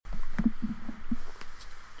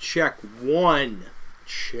Check one.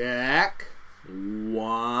 Check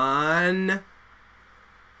one.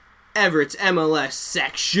 Everett's MLS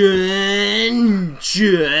section.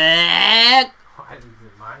 Check. Why is it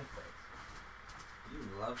my place? You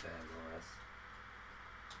love that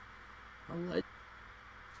MLS.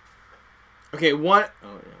 Okay, 10,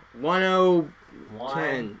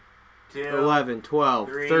 10, 11, 12,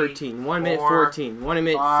 3, 13, 1 minute 4, 14, 1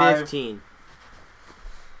 minute 5. 15.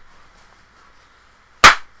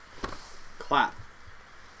 Clap.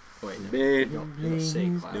 Wait, no. It'll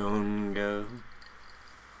say clap. Don't go.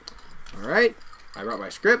 Alright, I brought my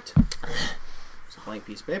script. It's a blank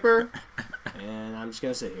piece of paper. And I'm just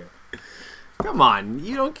going to sit here. Come on,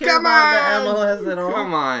 you don't care about the MLS at all?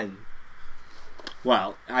 Come on.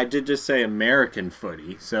 Well, I did just say American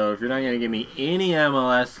footy, so if you're not going to give me any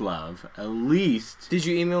MLS love, at least... Did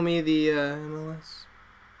you email me the MLS?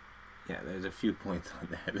 Yeah, there's a few points on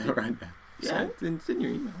there right now. Yeah, So? it's in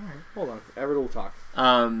your email. Alright, hold on. Everett will talk.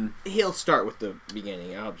 He'll start with the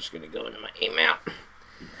beginning. I'm just going to go into my email.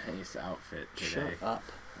 Nice outfit today. Shut up.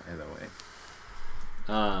 By the way.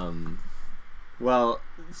 Well,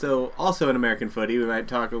 so also in American footy, we might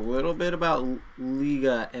talk a little bit about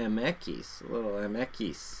Liga MX, a little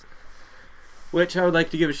MX, which I would like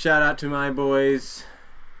to give a shout out to my boys,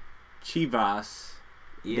 Chivas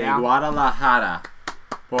de Guadalajara,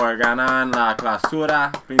 por ganar la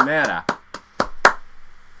clausura primera,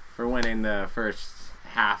 for winning the first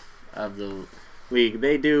half of the league.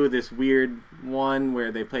 They do this weird one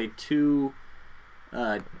where they play two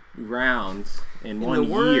rounds in 1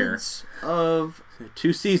 year. Words of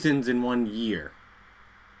 2 seasons in 1 year.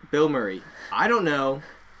 Bill Murray. I don't know.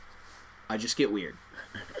 I just get weird.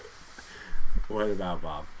 What about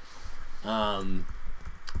Bob?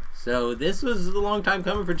 So this was a long time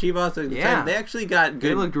coming for Chivas. Yeah. They actually got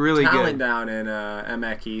good looked really talent good. down in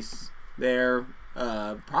MX. They're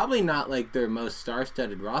probably not like their most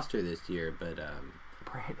star-studded roster this year, but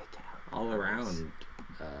all around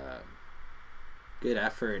good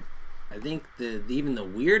effort. I think even the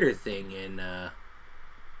weirder thing in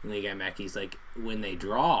Liga MX is like when they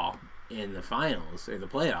draw in the finals or the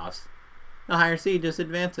playoffs, the higher seed just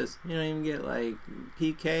advances. You don't even get like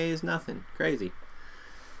PKs, nothing crazy.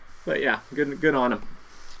 But yeah, good on them.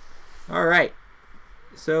 All right,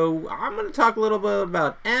 so I'm gonna talk a little bit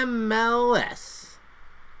about MLS.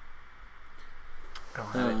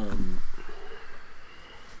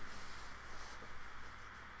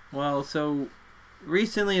 Well, so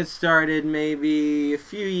recently it started, maybe a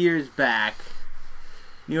few years back.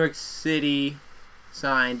 New York City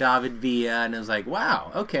signed David Villa, and it was like,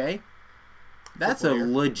 wow, okay, that's a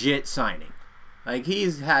legit signing. Like,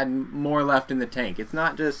 he's had more left in the tank. It's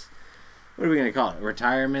not just, what are we going to call it,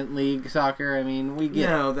 retirement league soccer? I mean, we get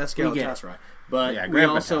No, that's Galatasaray. But Yeah, we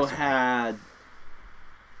Grandpa also Galatasaray. had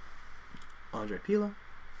Andre Pila.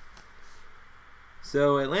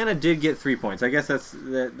 So Atlanta did get 3 points. I guess that's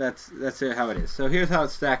how it is. So here's how it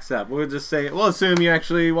stacks up. We'll assume you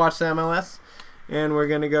actually watch the MLS, and we're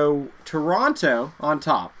gonna go Toronto on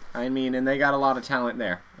top. I mean, and they got a lot of talent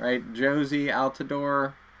there, right? Josie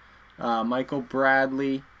Altidore, Michael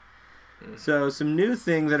Bradley. So some new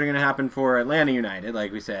things that are going to happen for Atlanta United,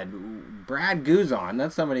 like we said. Brad Guzan,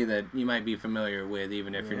 that's somebody that you might be familiar with,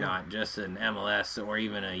 even if you're not just an MLS or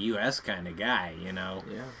even a U.S. kind of guy, you know.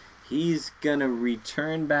 Yeah. He's going to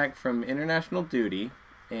return back from international duty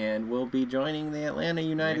and will be joining the Atlanta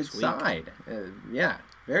United Next week. side.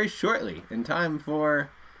 Very shortly, in time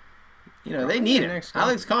for, they Probably need it. next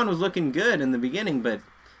Alex Kahn was looking good in the beginning, but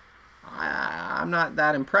I'm not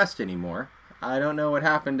that impressed anymore. I don't know what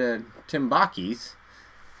happened to Tim Bakis.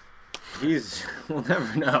 We'll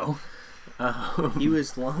never know. He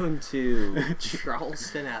was loaned to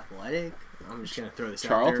Charleston Athletic. I'm just going to throw this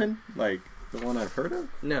Charlton? Like the one I've heard of? out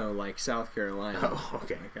there. No, like South Carolina. Oh,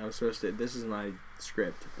 okay. Like, I'm supposed to, this is my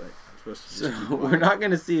script, but I'm supposed to just So we're not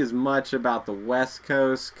going to see as much about the West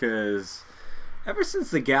Coast because ever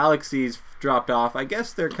since the Galaxies dropped off, I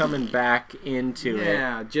guess they're coming back into it.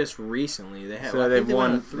 Yeah, just recently. They have, So I they've think they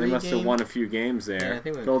won. won a They must have 3-game. won a few games there. Yeah, I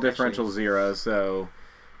think Goal actually- differential 0. So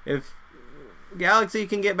if Galaxy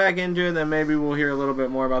can get back into it, then maybe we'll hear a little bit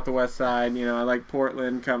more about the West Side. I like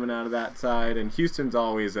Portland coming out of that side, and Houston's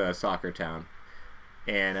always a soccer town,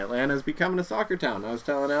 and Atlanta's becoming a soccer town. I was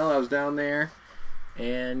telling Elle I was down there,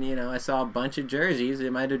 and I saw a bunch of jerseys.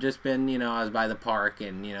 It might have just been I was by the park,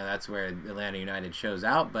 and that's where Atlanta United shows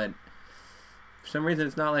out, but for some reason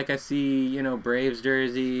it's not like I see Braves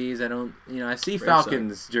jerseys. I don't I see Braves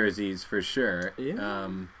Falcons jerseys for sure. Yeah.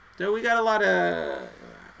 So we got a lot of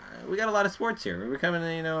sports here. We're becoming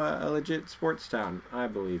a legit sports town, I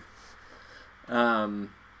believe.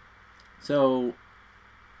 So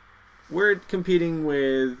we're competing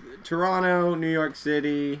with Toronto, New York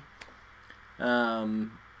City, Beat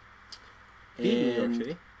New York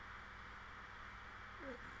City.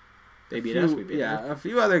 They beat us. We beat them. a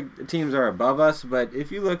few other teams are above us, but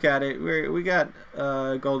if you look at it, we got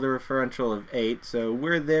a goal differential of 8, so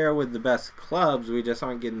we're there with the best clubs. We just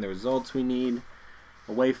aren't getting the results we need.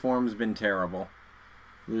 Away form's been terrible,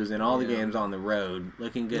 losing all the games on the road,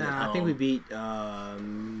 looking good at home. I think we beat.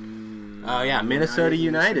 Minnesota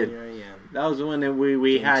United. Yeah. That was the one that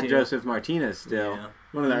we Game had 2. Joseph Martinez still. Yeah.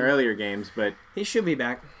 One of the earlier games, but He should be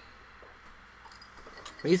back.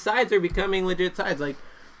 these sides are becoming legit sides. Like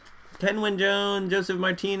Kenwin Jones, Joseph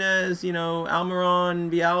Martinez,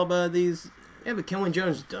 Almiron, Villalba, these... Yeah, but Kenwin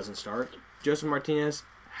Jones doesn't start. Joseph Martinez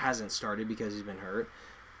hasn't started because he's been hurt.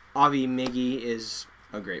 Avi Miggy is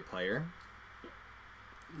a great player.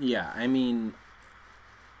 Yeah, I mean,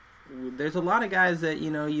 there's a lot of guys that,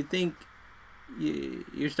 you think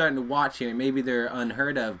you're starting to watch here. Maybe they're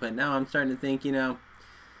unheard of, but now I'm starting to think,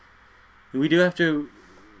 we do have to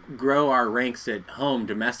grow our ranks at home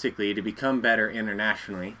domestically to become better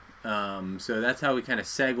internationally. So that's how we kind of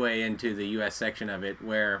segue into the U.S. section of it,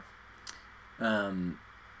 where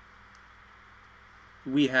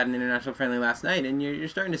we had an international friendly last night, and you're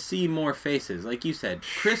starting to see more faces. Like you said,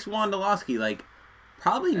 Chris Wondolowski,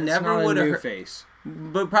 probably That's never not would a new have... face.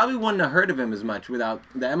 But probably wouldn't have heard of him as much without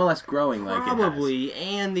the MLS growing like it has. Probably,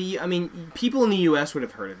 and people in the U.S. would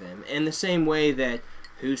have heard of him. In the same way that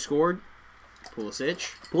who scored?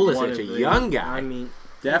 Pulisic. Pulisic, a young guy.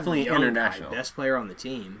 Definitely young international. guy, best player on the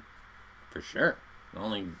team. For sure. The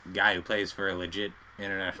only guy who plays for a legit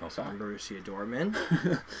international side. Borussia Dortmund.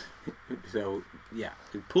 So, yeah.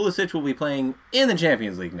 Pulisic will be playing in the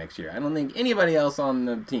Champions League next year. I don't think anybody else on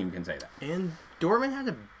the team can say that. And Dortmund had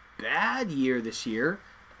a bad year this year.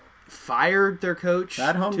 Fired their coach,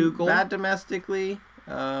 Bad home, Tuchel. bad domestically,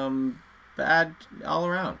 bad all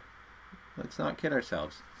around. Let's not kid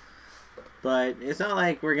ourselves. But it's not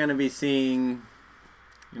like we're going to be seeing,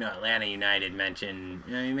 Atlanta United mentioned.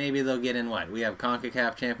 Maybe they'll get in what? We have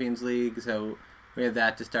CONCACAF Champions League, so we have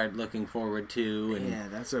that to start looking forward to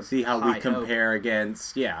and that's a see how high we compare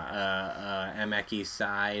against, Emeki's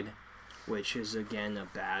side. Which is, again, a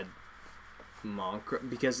bad mantra,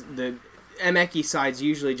 because the Emeki sides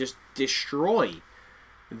usually just destroy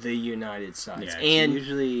the United sides. Yeah, and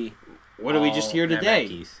usually what did we just hear today?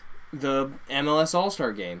 Emekis. The MLS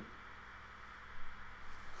All-Star game.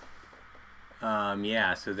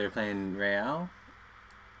 So they're playing Real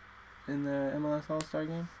in the MLS All-Star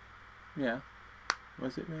game? Yeah.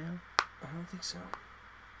 Was it Real? I don't think so.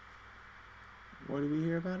 What did we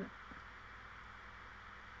hear about it?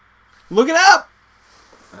 Look it up!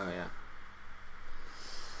 Oh, yeah.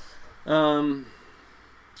 And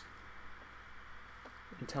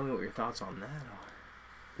tell me what your thoughts on that are.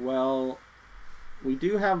 Well, we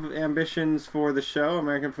do have ambitions for the show,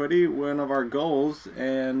 American Footy, one of our goals,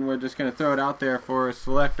 and we're just going to throw it out there for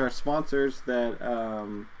select our sponsors that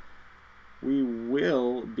we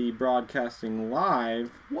will be broadcasting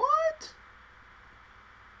live. What?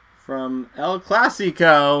 From El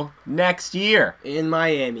Clasico next year. In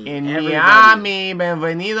Miami. In Everybody. Miami.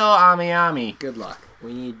 Bienvenido a Miami. Good luck.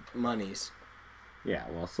 We need monies. Yeah,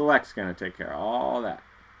 well, Select's going to take care of all that.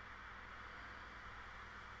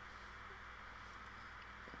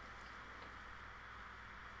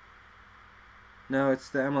 No, it's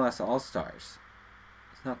the MLS All-Stars.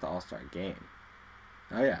 It's not the All-Star game.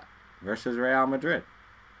 Oh, yeah. Versus Real Madrid.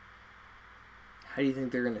 How do you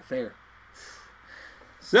think they're going to fare?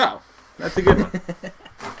 So, that's a good one.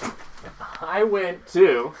 I went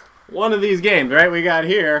to one of these games, right? We got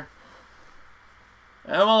here.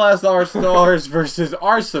 MLS All-Stars versus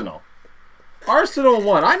Arsenal. Arsenal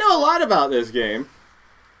won. I know a lot about this game.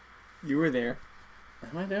 You were there.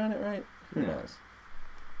 Am I doing it right? Who knows?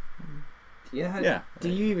 Yeah. Do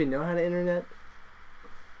you even know how to internet?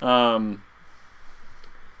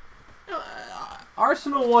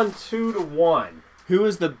 Arsenal won 2-1. Who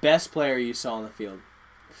was the best player you saw on the field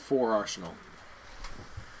for Arsenal?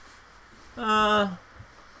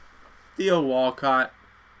 Theo Walcott,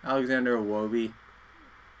 Alexander Iwobi.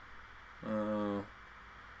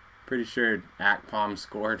 Pretty sure Akpom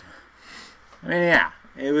scored. I mean, yeah,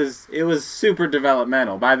 it was super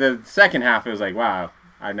developmental. By the second half, it was like, wow,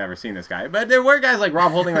 I've never seen this guy. But there were guys like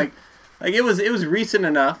Rob Holding, like it was recent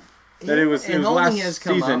enough that it was last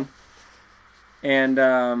season. And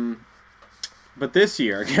but this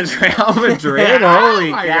year against Real Madrid,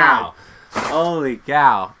 holy cow. Holy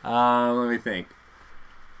cow. Let me think.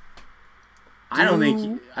 I don't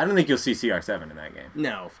think you'll see CR7 in that game.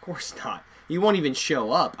 No, of course not. You won't even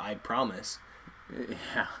show up, I promise.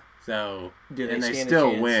 Yeah. So Do they and they stand a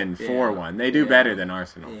still chance? win Yeah. 4-1. They do Yeah. better than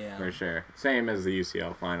Arsenal Yeah. for sure. Same as the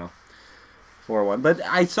UCL final. 4-1. But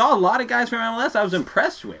I saw a lot of guys from MLS I was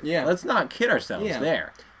impressed with. Yeah. Let's not kid ourselves Yeah.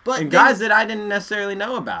 there. But And then- guys that I didn't necessarily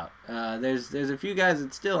know about. There's a few guys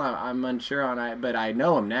that still I'm unsure on, but I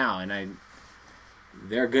know them now, and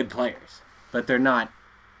they're good players. But they're not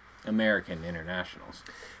American internationals.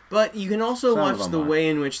 But you can also Some of watch them the are. way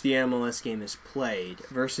in which the MLS game is played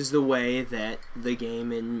versus the way that the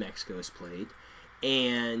game in Mexico is played.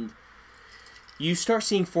 And you start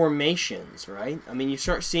seeing formations, right? I mean, you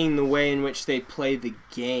start seeing the way in which they play the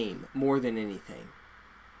game more than anything.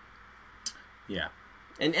 Yeah.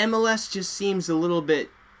 And MLS just seems a little bit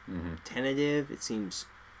Mm-hmm. tentative. It seems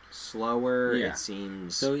slower. Yeah. It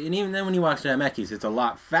seems... So, and even then when you watch the MXs, it's a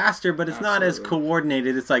lot faster, but it's not as Absolutely.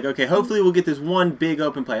 coordinated. It's like, okay, hopefully we'll get this one big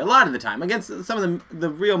open play. A lot of the time, against some of the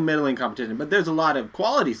real middling competition, but there's a lot of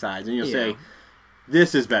quality sides, and you'll Yeah. say,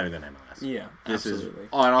 this is better than MLS. yeah, This absolutely. is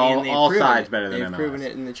on And they've all proven sides it. better than They've MLS. proven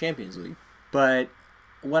it in the Champions League. But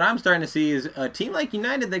what I'm starting to see is a team like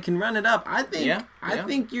United that can run it up. I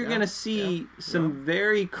think you're going to see some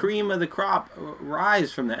very cream of the crop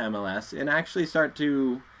rise from the MLS and actually start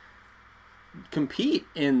to compete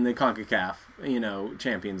in the CONCACAF,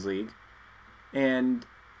 Champions League. And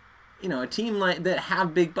a team like that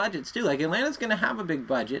have big budgets too. Like Atlanta's going to have a big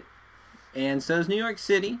budget. And so is New York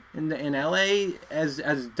City, and LA has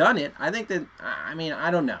done it. I think that,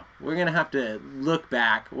 I don't know. We're going to have to look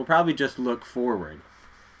back. We'll probably just look forward,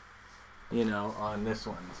 on this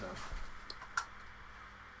one. So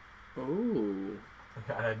Ooh.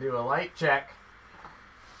 gotta do a light check.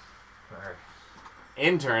 Our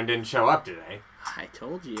intern didn't show up today. I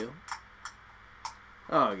told you.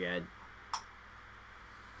 Oh, God.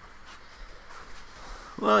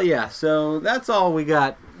 Well, yeah, so that's all we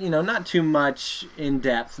got. Not too much in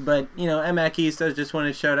depth, but MX East, I just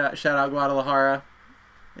wanted to shout out Guadalajara.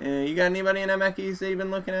 You got anybody in MX East that you've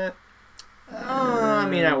been looking at?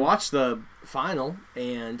 I watched the final,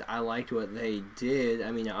 and I liked what they did.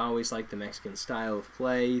 I always like the Mexican style of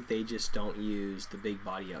play. They just don't use the big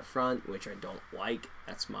body up front, which I don't like.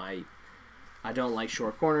 I don't like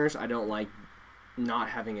short corners. I don't like not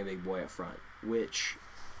having a big boy up front, which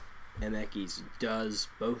MX does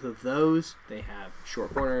both of those. They have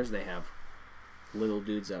short corners. They have little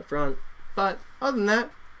dudes up front. But other than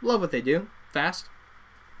that, love what they do. Fast.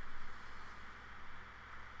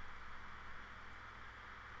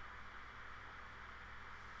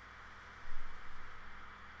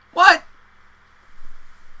 What?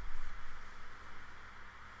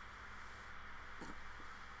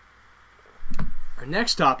 Our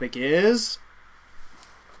next topic is...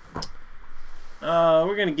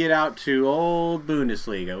 We're going to get out to old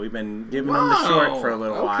Bundesliga. We've been giving them the short for a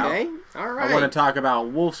little while. Okay, all right. I want to talk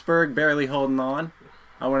about Wolfsburg barely holding on.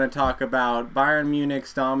 I want to talk about Bayern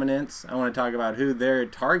Munich's dominance. I want to talk about who they're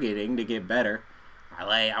targeting to get better.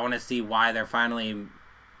 I want to see why they're finally,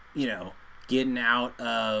 getting out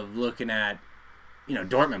of looking at,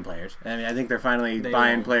 Dortmund players. I think they're finally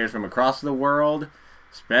buying players from across the world,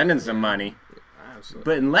 spending some money,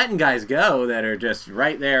 Absolutely. but letting guys go that are just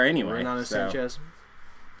right there anyway. Renato Sanchez.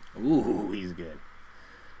 Ooh, he's good.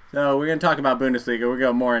 So we're going to talk about Bundesliga. We'll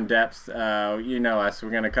go more in depth. You know us. We're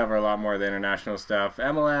going to cover a lot more of the international stuff.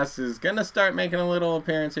 MLS is going to start making a little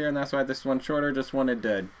appearance here, and that's why this one's shorter. Just wanted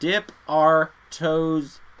to dip our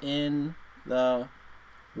toes in the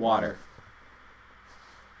water.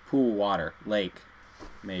 Pool water. Lake.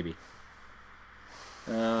 Maybe.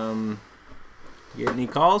 You get any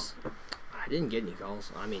calls? I didn't get any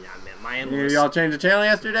calls. My MLS... Y'all changed the channel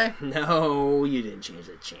yesterday? No, you didn't change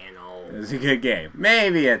the channel. It was a good game.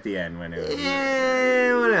 Maybe at the end when it was...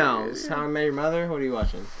 Yeah, what else? How I Met Your Mother? What are you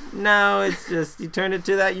watching? No, it's just you turned it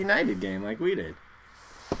to that United game like we did.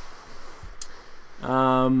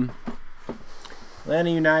 Atlanta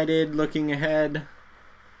United looking ahead.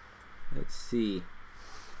 Let's see.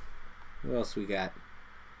 Who else we got?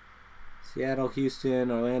 Seattle,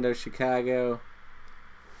 Houston, Orlando, Chicago.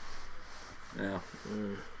 No.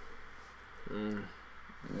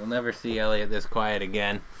 We'll never see Elliot this quiet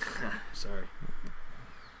again. Sorry.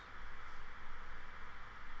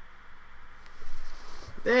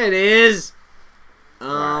 There it is.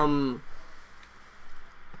 No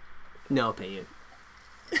opinion.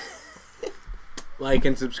 Like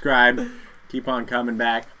and subscribe. Keep on coming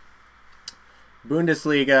back.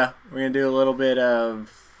 Bundesliga. We're going to do a little bit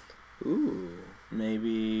of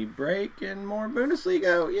maybe break and more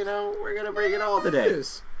Bundesliga. We're going to break it all today.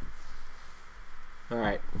 All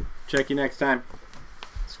right. Check you next time.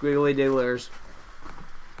 Squiggly Diddlers.